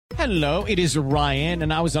Hello, it is Ryan,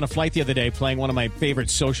 and I was on a flight the other day playing one of my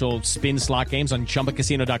favorite social spin slot games on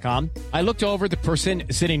ChumbaCasino.com. I looked over at the person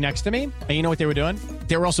sitting next to me, and you know what they were doing?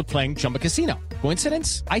 They were also playing Chumba Casino.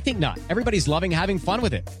 Coincidence? I think not. Everybody's loving having fun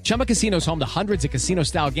with it. Chumba Casino is home to hundreds of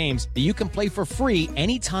casino-style games that you can play for free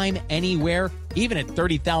anytime, anywhere, even at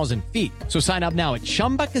 30,000 feet. So sign up now at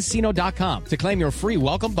ChumbaCasino.com to claim your free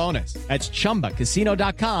welcome bonus. That's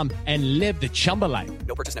ChumbaCasino.com and live the Chumba life.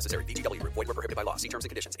 No purchase necessary. VGW. Void where prohibited by law. See terms and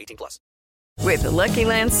conditions. 18+. With the Lucky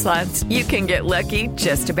Land Slots, you can get lucky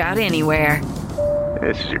just about anywhere.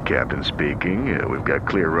 This is your captain speaking. We've got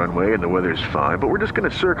clear runway and the weather's fine, but we're just going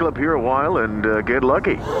to circle up here a while and get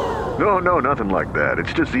lucky. No, nothing like that.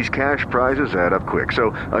 It's just these cash prizes add up quick.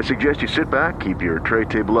 So I suggest you sit back, keep your tray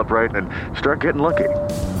table upright, and start getting lucky.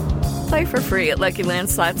 Play for free at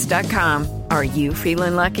LuckyLandSlots.com. Are you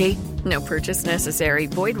feeling lucky? No purchase necessary.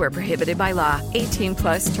 Void where prohibited by law.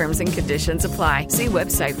 18+ terms and conditions apply. See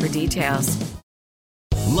website for details.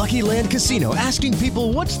 Lucky Land Casino, asking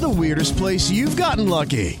people, what's the weirdest place you've gotten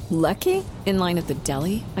lucky? Lucky? In line at the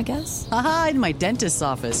deli, I guess? Aha, in my dentist's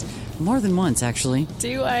office. More than once, actually.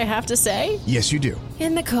 Do I have to say? Yes, you do.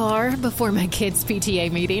 In the car before my kids'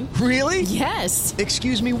 PTA meeting. Really? Yes.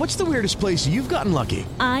 Excuse me, what's the weirdest place you've gotten lucky?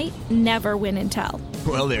 I never win and tell.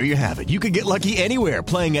 Well, there you have it. You can get lucky anywhere,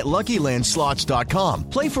 playing at LuckyLandSlots.com.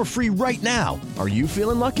 Play for free right now. Are you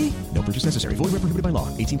feeling lucky? No purchase necessary. Void where prohibited by law.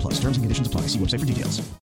 18+. Terms and conditions apply. See website for details.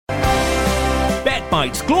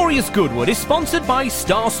 BetBite's Glorious Goodwood is sponsored by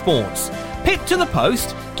Star Sports. Pipped to the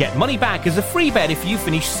post, get money back as a free bet if you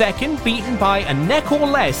finish second, beaten by a neck or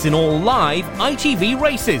less in all live ITV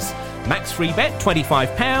races. Max free bet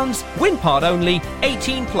 £25, win part only,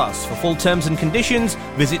 18+. For full terms and conditions,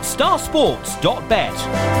 visit starsports.bet.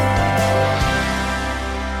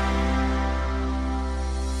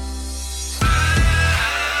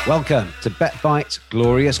 Welcome to BetBite's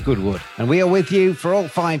Glorious Goodwood, and we are with you for all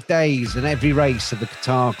 5 days and every race of the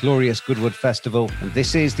Qatar Glorious Goodwood Festival. And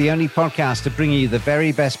this is the only podcast to bring you the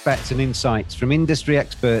very best bets and insights from industry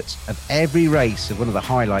experts of every race of one of the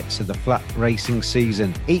highlights of the flat racing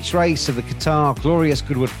season. Each race of the Qatar Glorious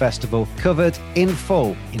Goodwood Festival covered in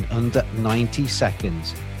full in under 90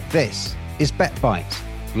 seconds. This is BetBite's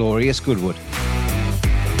Glorious Goodwood.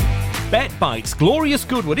 BetBite's Glorious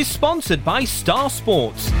Goodwood is sponsored by Star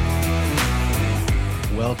Sports.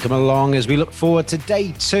 Welcome along as we look forward to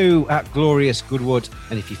day 2 at Glorious Goodwood.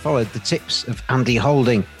 And if you followed the tips of Andy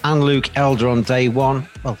Holding and Luke Elder on day 1,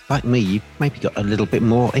 well, like me, you maybe got a little bit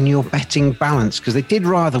more in your betting balance because they did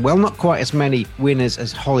rather well. Not quite as many winners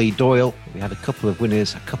as Holly Doyle. We had a couple of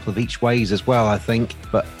winners, a couple of each ways as well, I think.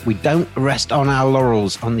 But we don't rest on our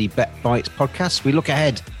laurels on the Bet Bites podcast. We look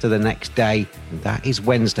ahead to the next day, and that is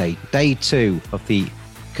Wednesday, day 2 of the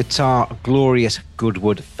Qatar Glorious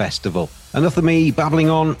Goodwood Festival. Enough of me babbling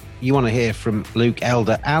on. You want to hear from Luke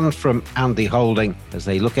Elder and from Andy Holding as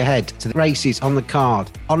they look ahead to the races on the card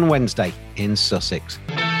on Wednesday in Sussex.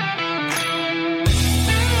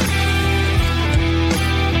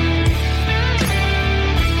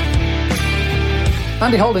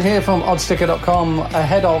 Andy Holding here from oddsticker.com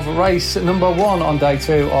ahead of race number 1 on day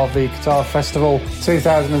 2 of the Qatar Festival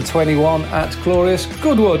 2021 at Glorious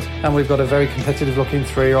Goodwood. And we've got a very competitive looking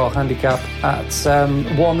 3-year-old handicap at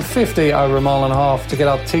 150 over a mile and a half to get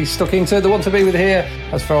our teeth stuck into. The one to be with here,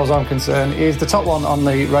 as far as I'm concerned, is the top one on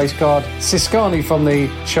the race card, Siskani from the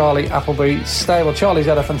Charlie Appleby stable. Charlie's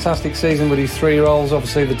had a fantastic season with his 3-year-olds,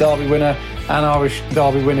 obviously the Derby winner and Irish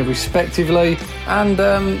Derby winner respectively. And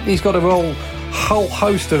he's got a whole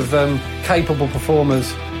host of capable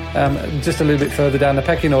performers just a little bit further down the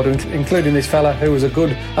pecking order, including this fella who was an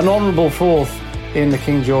honourable 4th in the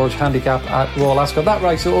King George handicap at Royal Ascot. That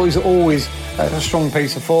race is always a strong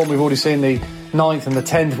piece of form. We've already seen the 9th and the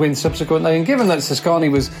 10th win subsequently, and given that Siskani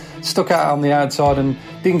was stuck out on the outside and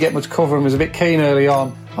didn't get much cover and was a bit keen early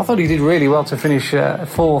on, I thought he did really well to finish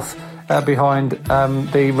 4th behind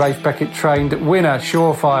the Rafe Beckett trained winner,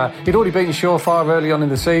 Surefire. He'd already beaten Surefire early on in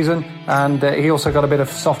the season, and he also got a bit of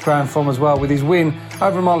soft ground form as well with his win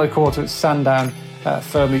over a mile and a quarter at Sandown,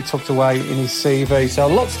 firmly tucked away in his CV. So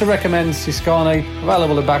lots to recommend. Siskani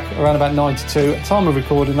available at back around about 9-2 at time of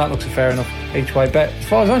recording. That looks a fair enough each way bet as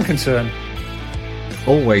far as I'm concerned.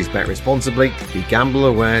 Always bet responsibly.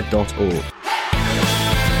 BeGambleAware.org.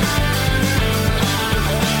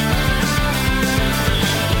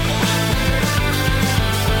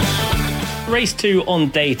 Race 2 on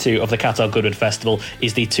day 2 of the Qatar Goodwood Festival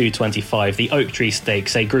is the 225, the Oak Tree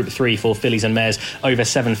Stakes, a Group 3 for fillies and mares over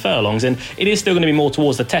 7 furlongs, and it is still going to be more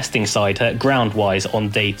towards the testing side, ground-wise, on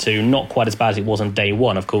day 2. Not quite as bad as it was on day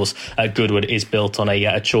 1, of course. Goodwood is built on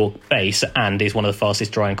a chalk base and is one of the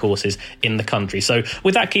fastest drying courses in the country. So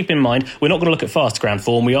with that keep in mind, we're not going to look at fast ground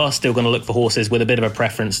form. We are still going to look for horses with a bit of a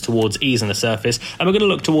preference towards ease on the surface, and we're going to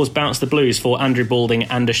look towards Bounce the Blues for Andrew Balding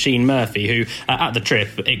and Oisin Murphy, who at the trip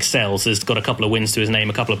excels, has got a couple of wins to his name,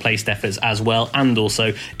 a couple of placed efforts as well, and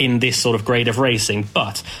also in this sort of grade of racing.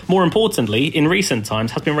 But more importantly, in recent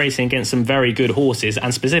times has been racing against some very good horses,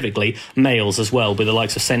 and specifically males as well, with the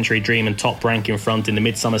likes of Century Dream and Top Rank in front in the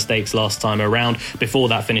Midsummer Stakes last time around. Before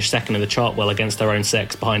that, finished second in the Chartwell against her own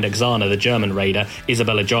sex behind Exana, the German raider.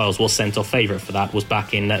 Isabella Giles was sent off favourite for that, was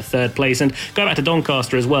back in third place. And go back to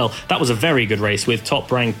Doncaster as well, that was a very good race with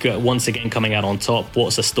Top Rank once again coming out on top.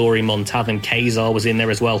 What's a Story, Montavon, Kazar was in there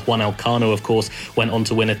as well. Juan Elcano, of course, went on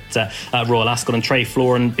to win at Royal Ascot, and Trey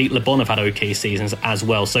Flor and Beat Le Bon have had okay seasons as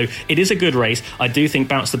well. So it is a good race. I do think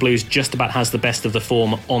Bounce the Blues just about has the best of the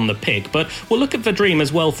form on the pick, but we'll look at the Dream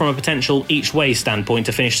as well from a potential each way standpoint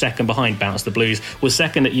to finish second behind Bounce the Blues. Was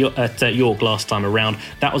second at York last time around.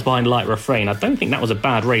 That was behind Light Refrain. I don't think that was a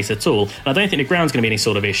bad race at all, and I don't think the ground's going to be any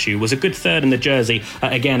sort of issue. Was a good third in the Jersey,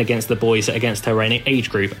 again against the boys, against her own age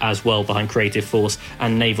group as well, behind Creative Force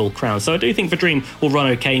and Naval Crown. So I do think the Dream will run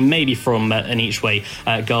okay, maybe from an each way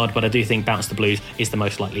guard, but I do think Bounce the Blues is the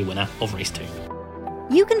most likely winner of race 2.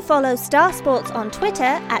 You can follow Star Sports on Twitter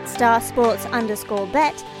at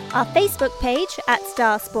starsports_bet, our Facebook page at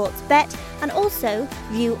Star Sports Bet, and also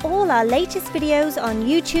view all our latest videos on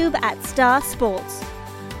YouTube at Star Sports.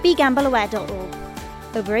 BeGambleAware.org.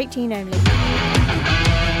 Over 18 only.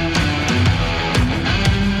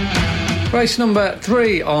 Race number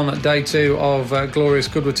 3 on day 2 of Glorious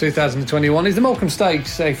Goodwood 2021 is the Morecambe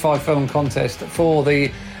Stakes, a 5-furlong contest for the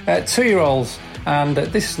 2-year-olds. And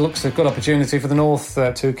this looks a good opportunity for the North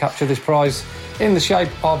to capture this prize in the shape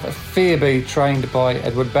of Fearby, trained by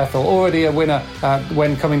Edward Bethel. Already a winner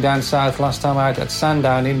when coming down south last time out at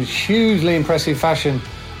Sandown in hugely impressive fashion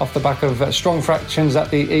off the back of strong fractions at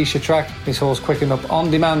the Esher track. This horse quickened up on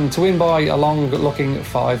demand to win by a long-looking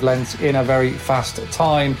 5 lengths in a very fast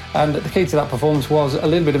time. And the key to that performance was a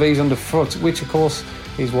little bit of ease underfoot, which of course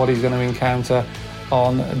is what he's going to encounter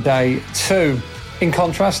on day 2. In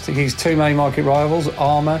contrast, his 2 main market rivals,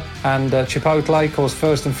 Armour and Chipotle, of course,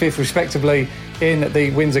 1st and 5th respectively in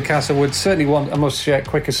the Windsor Castle, would certainly want a much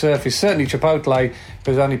quicker surface. Certainly Chipotle,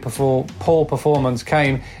 whose only poor performance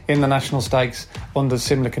came in the National Stakes under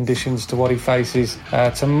similar conditions to what he faces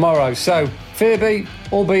tomorrow. So Fearby,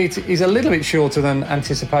 albeit he's a little bit shorter than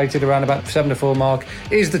anticipated, around about 7-4 mark,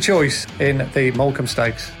 is the choice in the Morecambe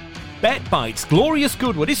Stakes. Bet Bites Glorious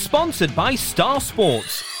Goodwood is sponsored by Star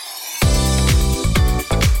Sports.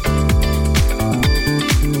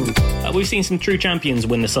 We've seen some true champions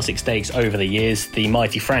win the Sussex Stakes over the years, the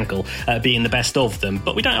mighty Frankel being the best of them,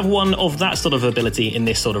 but we don't have one of that sort of ability in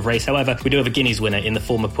this sort of race. However, we do have a Guineas winner in the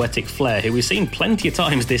form of Poetic Flair, who we've seen plenty of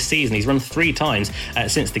times this season. He's run 3 times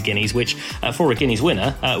since the Guineas, which for a Guineas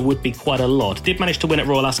winner would be quite a lot. Did manage to win at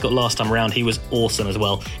Royal Ascot last time around. He was awesome as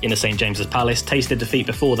well in the St James's Palace. Tasted defeat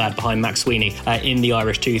before that behind Max Sweeney in the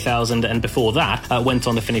Irish 2000, and before that went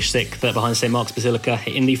on to finish 6th behind St Mark's Basilica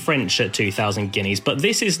in the French 2000 Guineas. But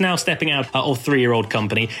this is now stepping out of 3-year-old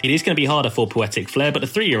company. It is going to be harder for Poetic Flair, but the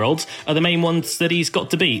 3-year-olds are the main ones that he's got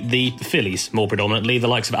to beat. The fillies, more predominantly, the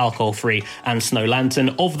likes of Alcohol Free and Snow Lantern.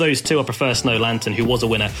 Of those 2, I prefer Snow Lantern, who was a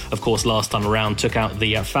winner, of course, last time around. Took out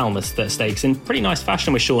the Falmouth Stakes in pretty nice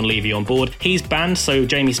fashion with Sean Levy on board. He's banned, so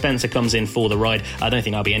Jamie Spencer comes in for the ride. I don't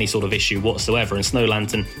think that'll be any sort of issue whatsoever, and Snow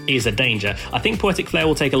Lantern is a danger. I think Poetic Flair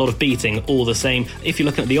will take a lot of beating all the same. If you're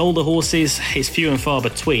looking at the older horses, it's few and far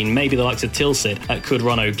between. Maybe the likes of Tilsit could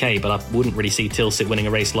run okay, but I wouldn't really see Tilsit winning a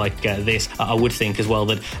race like this. I would think as well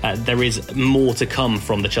that there is more to come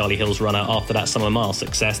from the Charlie Hills runner after that Summer Mile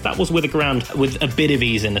success. That was with a ground with a bit of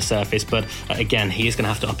ease in the surface, but again, he is going to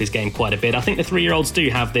have to up his game quite a bit. I think the 3-year-olds do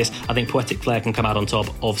have this. I think Poetic Flair can come out on top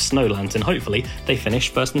of Snow Lantern. Hopefully they finish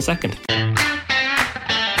 1st and 2nd.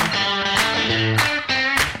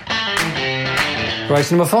 Race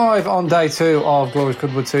number 5 on day 2 of Glorious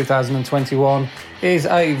Goodwood 2021 is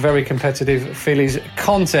a very competitive fillies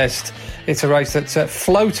contest. It's a race that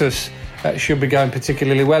Flotus should be going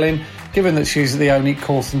particularly well in, given that she's the only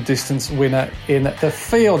course and distance winner in the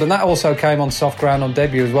field. And that also came on soft ground on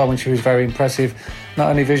debut as well, when she was very impressive, not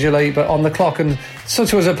only visually but on the clock. And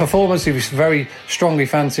such was her performance, he was very strongly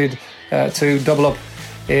fancied to double up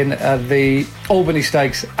in the Albany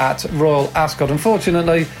Stakes at Royal Ascot.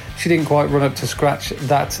 Unfortunately, she didn't quite run up to scratch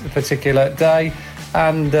that particular day,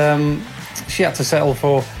 and she had to settle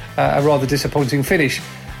for a rather disappointing finish.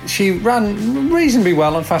 She ran reasonably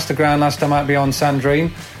well on faster ground last time out beyond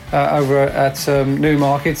Sandrine over at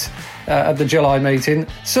Newmarket at the July meeting.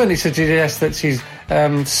 Certainly suggests that she's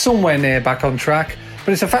somewhere near back on track.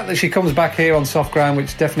 But it's the fact that she comes back here on soft ground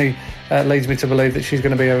which definitely leads me to believe that she's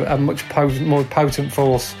going to be a much more potent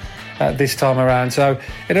force this time around. So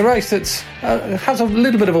in a race that has a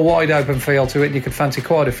little bit of a wide open feel to it, and you could fancy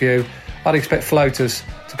quite a few, I'd expect floaters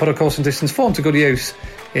to put a course and distance form to good use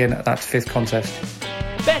in that fifth contest.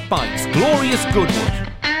 BetBike's Glorious Goodwood.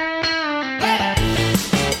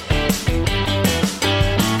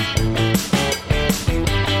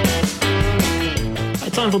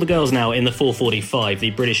 Time for the girls now in the 4:45,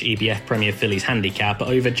 the British EBF Premier Fillies Handicap,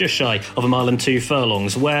 over just shy of a mile and 2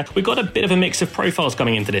 furlongs, where we've got a bit of a mix of profiles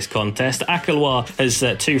coming into this contest. Akelwa has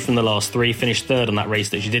 2 from the last 3, finished third on that race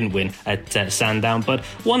that she didn't win at Sandown, but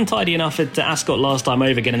one tidy enough at Ascot last time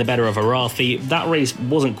over, getting the better of Arathi. That race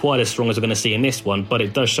wasn't quite as strong as we're going to see in this one, but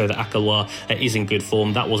it does show that Akelwa is in good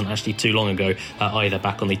form. That wasn't actually too long ago either,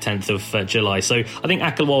 back on the 10th of July. So I think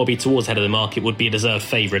Akelwa will be towards head of the market, would be a deserved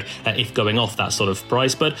favourite if going off that sort of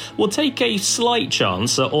price. But we'll take a slight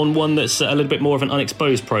chance on one that's a little bit more of an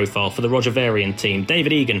unexposed profile for the Roger Varian team.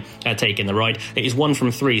 David Egan taking the ride. It is 1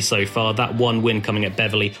 from 3 so far. That one win coming at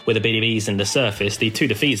Beverley with a bit of ease in the surface. The 2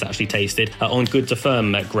 defeats actually tasted on good to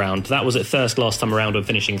firm ground. That was at Thirsk last time around, when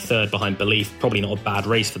finishing third behind Belief. Probably not a bad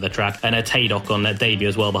race for the track. And a Taydock on debut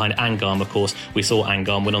as well behind Angarm. Of course, we saw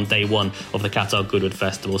Angarm win on day 1 of the Qatar Goodwood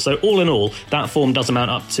Festival. So all in all, that form does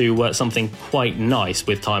amount up to something quite nice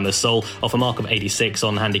with Timeless Soul off a mark of 86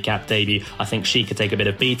 on handicap debut. I think she could take a bit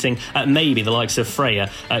of beating. Maybe the likes of Freya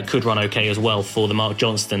could run okay as well for the Mark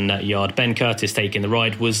Johnston yard. Ben Curtis taking the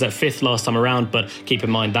ride was 5th last time around, but keep in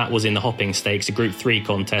mind that was in the Hopping Stakes, a Group 3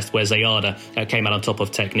 contest where Zayada came out on top of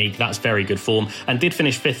Technique. That's very good form, and did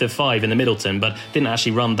finish 5th of 5 in the Middleton, but didn't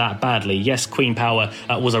actually run that badly. Yes, Queen Power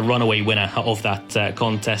was a runaway winner of that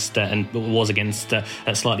contest and was against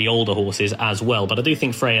slightly older horses as well, but I do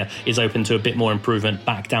think Freya is open to a bit more improvement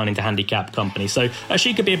back down into handicap company. So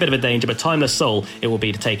she could be a bit of a danger, but Timeless Soul it will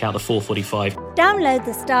be to take out the 4:45. Download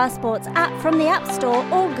the Star Sports app from the App Store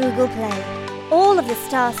or Google Play. All of the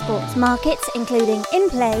Star Sports markets, including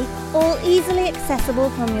in-play, all easily accessible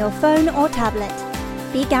from your phone or tablet.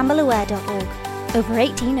 BeGambleAware.org. Over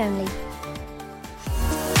 18 only.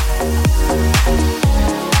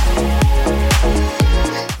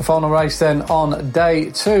 The final race then on day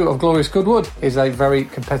 2 of Glorious Goodwood is a very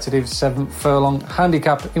competitive 7 furlong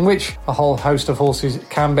handicap in which a whole host of horses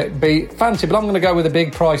can be fancied. But I'm going to go with a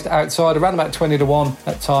big priced outside, around about 20 to 1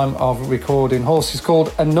 at time of recording. Horse is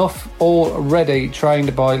called Enough Already,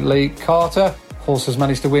 trained by Lee Carter. Horse has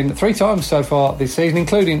managed to win 3 times so far this season,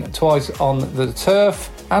 including twice on the turf,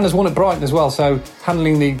 and has won at Brighton as well, so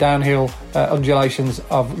handling the downhill undulations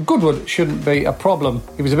of Goodwood shouldn't be a problem.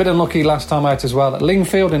 He was a bit unlucky last time out as well at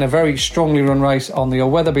Lingfield in a very strongly run race on the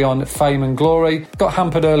all-weather beyond Fame and Glory. Got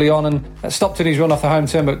hampered early on and stopped in his run off the home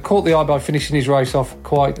turn, but caught the eye by finishing his race off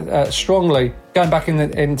quite strongly. Going back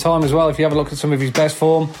in time as well, if you have a look at some of his best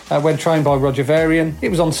form, when trained by Roger Varian, it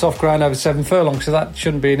was on soft ground over 7 furlongs, so that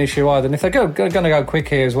shouldn't be an issue either. And if they're going to go quick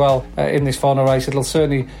here as well in this final race, it'll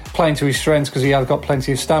certainly play into his strengths because he has got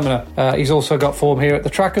plenty of stamina. He's also got form here at the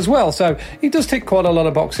track as well, so he does tick quite a lot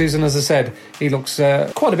of boxes, and as I said, he looks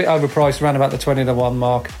quite a bit overpriced, around about the 20 to 1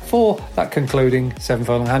 mark for that concluding 7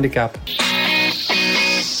 furlong handicap.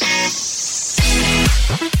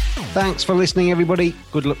 Thanks for listening, everybody.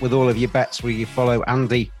 Good luck with all of your bets where you follow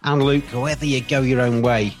Andy and Luke, or whether you go your own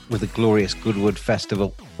way with the Glorious Goodwood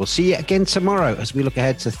Festival. We'll see you again tomorrow as we look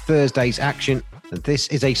ahead to Thursday's action. And this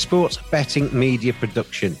is a sports betting media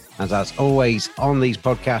production. And as always on these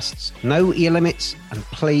podcasts, know your limits and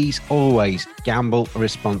please always gamble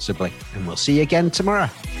responsibly. And we'll see you again tomorrow.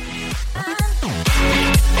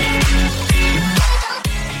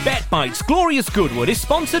 BetBike's Glorious Goodwood is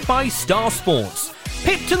sponsored by Star Sports.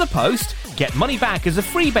 Pipped to the post, get money back as a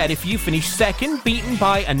free bet if you finish second, beaten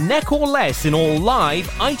by a neck or less in all live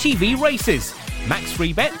ITV races. Max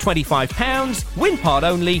free bet £25, win part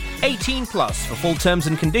only, 18 plus. For full terms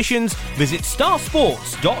and conditions, visit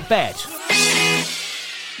starsports.bet.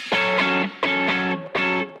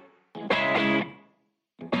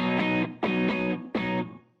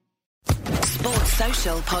 Sports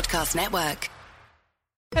Social Podcast Network.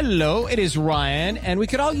 Hello, it is Ryan, and we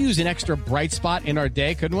could all use an extra bright spot in our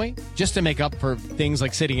day, couldn't we? Just to make up for things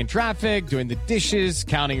like sitting in traffic, doing the dishes,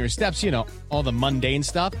 counting your steps, you know, all the mundane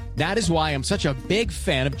stuff. That is why I'm such a big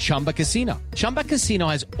fan of Chumba Casino. Chumba Casino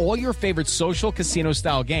has all your favorite social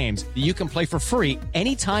casino-style games that you can play for free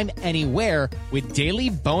anytime, anywhere with daily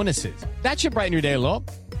bonuses. That should brighten your day a little.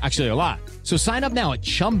 Actually, a lot. So sign up now at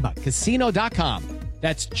ChumbaCasino.com.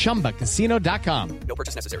 That's ChumbaCasino.com. No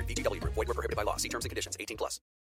purchase necessary. VGW Group. Void where prohibited by law. See terms and conditions. 18+.